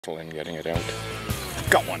in getting it out.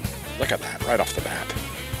 Got one. Look at that, right off the bat.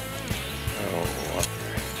 Oh,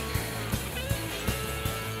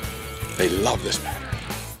 they love this pattern.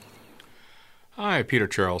 Hi, Peter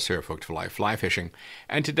Charles here, Hooked for Life Fly Fishing,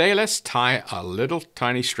 and today let's tie a little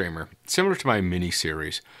tiny streamer, similar to my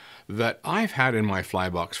mini-series, that I've had in my fly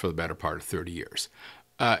box for the better part of 30 years.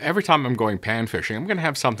 Every time I'm going pan fishing, I'm going to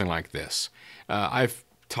have something like this. I've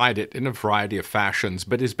tied it in a variety of fashions,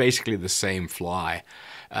 but it's basically the same fly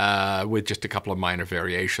with just a couple of minor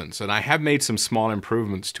variations. And I have made some small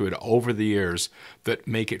improvements to it over the years that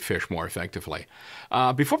make it fish more effectively.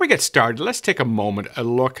 Before we get started, let's take a moment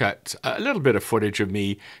and look at a little bit of footage of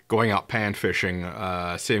me going out pan fishing,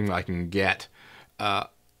 seeing if I can get a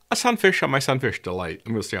sunfish on my Sunfish Delight,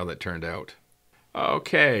 and we'll see how that turned out.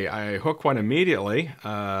 Okay, I hook one immediately,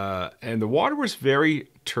 and the water was very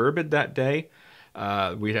turbid that day.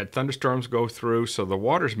 We had thunderstorms go through, so the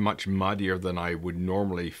water's much muddier than I would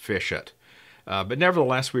normally fish it. But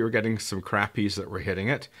nevertheless, we were getting some crappies that were hitting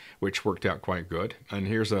it, which worked out quite good. And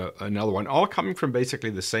here's another one, all coming from basically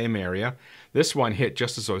the same area. This one hit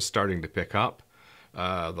just as I was starting to pick up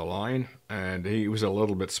the line, and he was a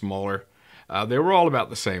little bit smaller. They were all about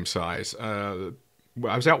the same size.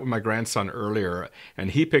 I was out with my grandson earlier,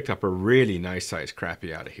 and he picked up a really nice sized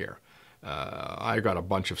crappie out of here. I got a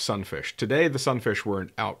bunch of sunfish. Today the sunfish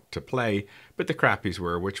weren't out to play, but the crappies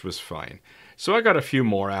were, which was fine. So I got a few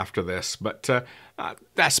more after this, but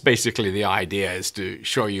that's basically the idea, is to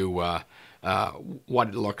show you what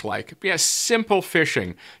it looked like. Yeah, simple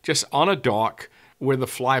fishing, just on a dock with a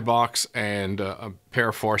fly box and a pair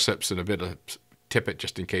of forceps and a bit of tippet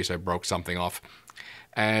just in case I broke something off.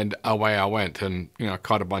 And away I went and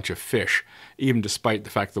caught a bunch of fish, even despite the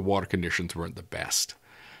fact the water conditions weren't the best.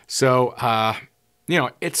 So,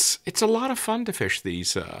 it's a lot of fun to fish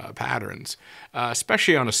these patterns,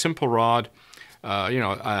 especially on a simple rod.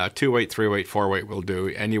 2-weight, 3-weight, 4-weight will do.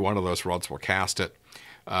 Any one of those rods will cast it.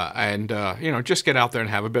 Just get out there and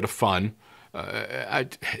have a bit of fun.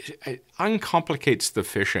 It uncomplicates the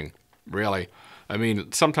fishing, really. I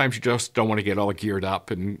mean, sometimes you just don't want to get all geared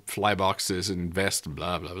up in fly boxes and vests and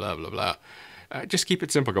blah, blah, blah, blah, blah. Just keep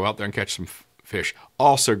it simple. Go out there and catch some fish.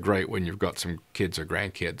 Also great when you've got some kids or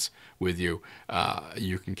grandkids with you.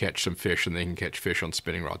 You can catch some fish and they can catch fish on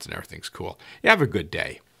spinning rods and everything's cool. You have a good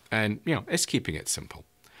day. And, it's keeping it simple.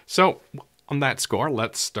 So, on that score,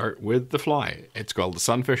 let's start with the fly. It's called the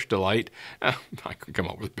Sunfish Delight. I could come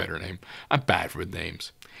up with a better name. I'm bad with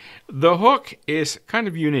names. The hook is kind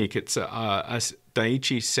of unique. It's a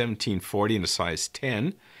Daiichi 1740 in a size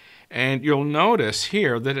 10. And you'll notice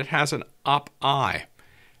here that it has an up eye.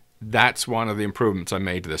 That's one of the improvements I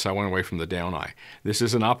made to this. I went away from the down eye. This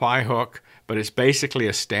is an up eye hook, but it's basically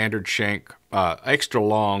a standard shank, extra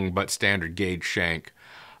long but standard gauge shank.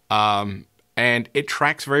 And it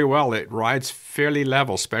tracks very well. It rides fairly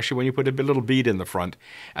level, especially when you put a little bead in the front.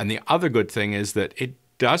 And the other good thing is that it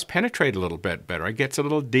does penetrate a little bit better. It gets a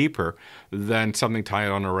little deeper than something tied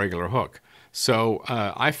on a regular hook. So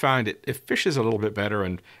I found it fishes a little bit better,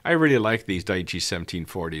 and I really like these Daiichi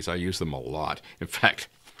 1740s. I use them a lot. In fact,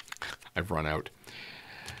 I've run out.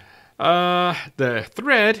 The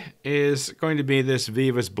thread is going to be this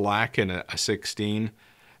Vivas Black in a 16.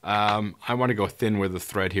 I want to go thin with the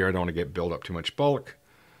thread here. I don't want to get build up too much bulk.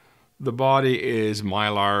 The body is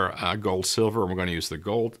Mylar gold silver, and we're going to use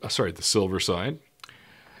the silver side.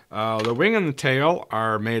 The wing and the tail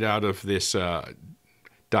are made out of this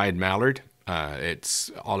dyed mallard.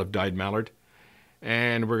 It's olive dyed mallard,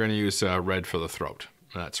 and we're going to use red for the throat.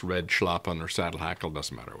 That's red schlappen or saddle hackle,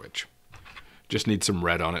 doesn't matter which. Just need some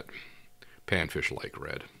red on it. Panfish like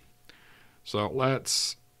red. So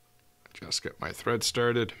let's just get my thread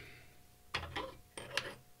started.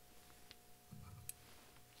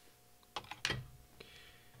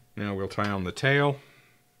 Now we'll tie on the tail.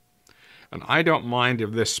 And I don't mind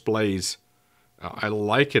if this splays. I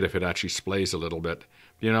like it if it actually splays a little bit.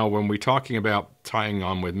 When we're talking about tying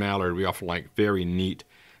on with mallard, we often like very neat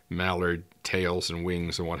mallard tails and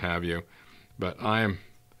wings and what have you. But I'm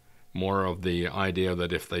more of the idea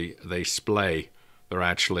that if they splay, they're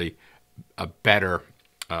actually a better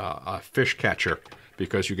fish catcher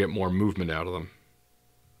because you get more movement out of them.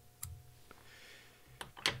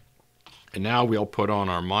 And now we'll put on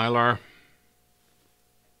our Mylar.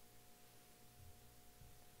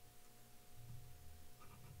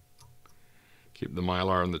 Keep the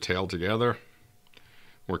Mylar and the tail together.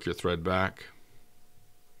 Work your thread back.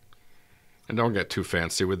 And don't get too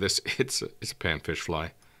fancy with this. It's a panfish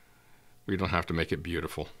fly. We don't have to make it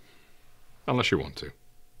beautiful. Unless you want to.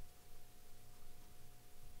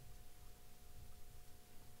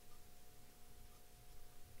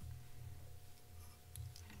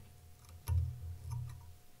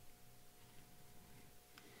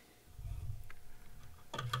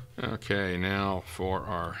 Okay, now for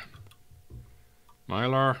our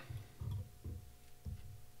mylar.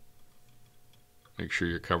 Make sure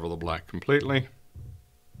you cover the black completely.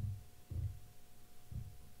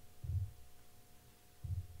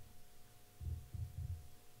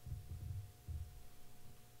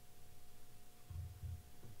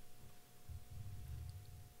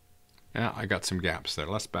 Yeah, I got some gaps there.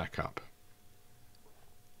 Let's back up.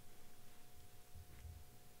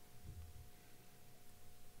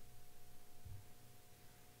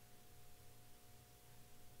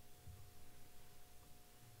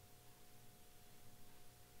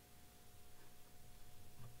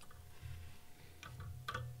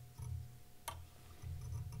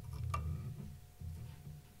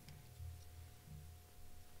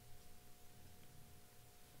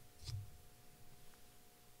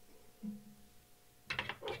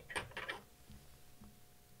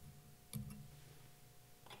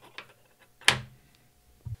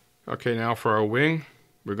 Okay, now for our wing,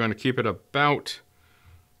 we're going to keep it about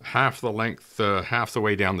half the length, half the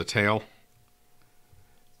way down the tail.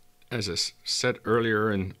 As I said earlier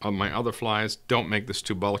on my other flies, don't make this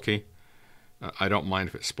too bulky. I don't mind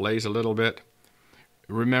if it splays a little bit.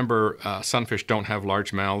 Remember, sunfish don't have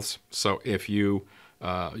large mouths, so if you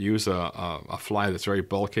use a fly that's very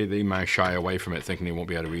bulky, they might shy away from it thinking they won't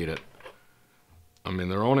be able to eat it. I mean,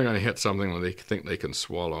 they're only going to hit something that they think they can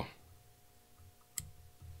swallow.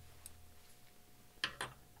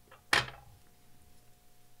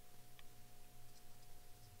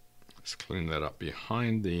 Let's clean that up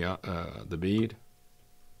behind the bead.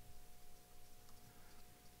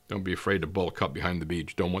 Don't be afraid to bulk up behind the bead.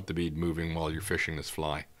 You don't want the bead moving while you're fishing this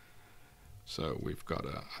fly. So we've got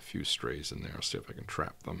a few strays in there. I'll see if I can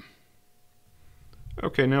trap them.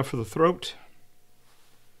 Okay, now for the throat.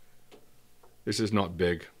 This is not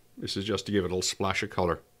big. This is just to give it a little splash of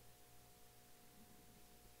color.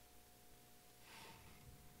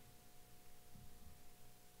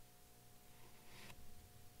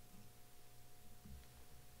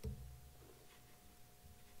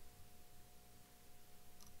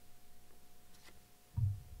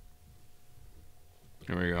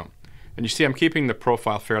 There we go. And you see I'm keeping the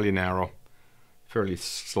profile fairly narrow, fairly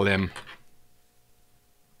slim.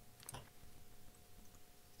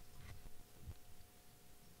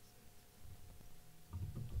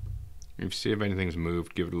 If you see if anything's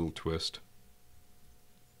moved, give it a little twist.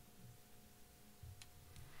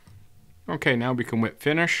 Okay, now we can whip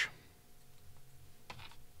finish.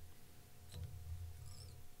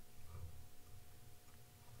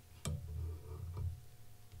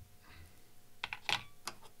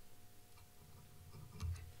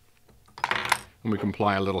 And we can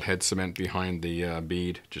apply a little head cement behind the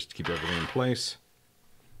bead just to keep everything in place.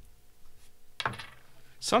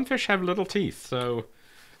 Sunfish have little teeth, so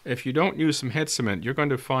if you don't use some head cement, you're going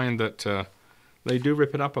to find that they do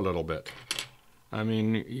rip it up a little bit. I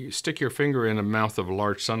mean, you stick your finger in the mouth of a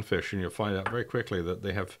large sunfish and you'll find out very quickly that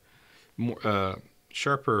they have more,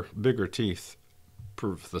 sharper, bigger teeth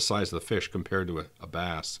for the size of the fish compared to a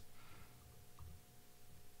bass.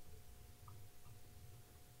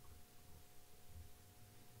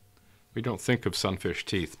 We don't think of sunfish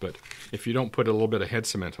teeth, but if you don't put a little bit of head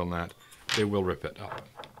cement on that, they will rip it up.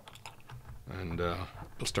 And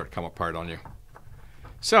it'll start to come apart on you.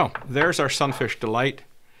 So, there's our Sunfish Delight.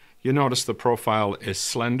 You notice the profile is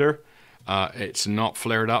slender. It's not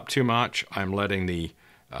flared up too much. I'm letting the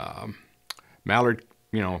mallard,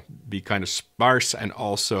 be kind of sparse, and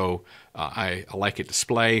also I like it to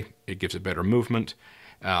splay. It gives it better movement.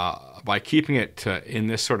 By keeping it in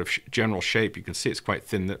this sort of general shape, you can see it's quite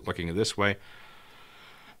thin looking this way.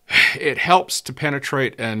 It helps to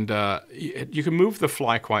penetrate, and you can move the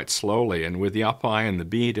fly quite slowly, and with the up eye and the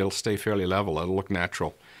bead, it'll stay fairly level. It'll look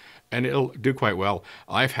natural, and it'll do quite well.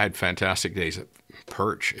 I've had fantastic days at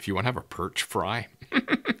perch. If you want to have a perch fry,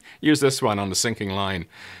 use this one on the sinking line.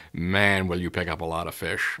 Man, will you pick up a lot of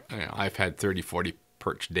fish. I've had 30, 40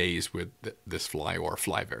 perch days with this fly or a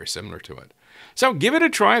fly very similar to it. So give it a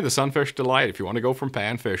try, the Sunfish Delight. If you want to go from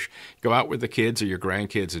Panfish, go out with the kids or your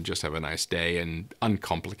grandkids and just have a nice day and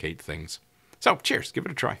uncomplicate things. So cheers, give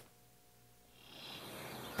it a try.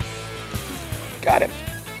 Got him.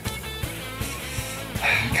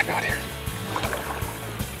 Get him out here.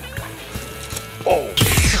 Oh.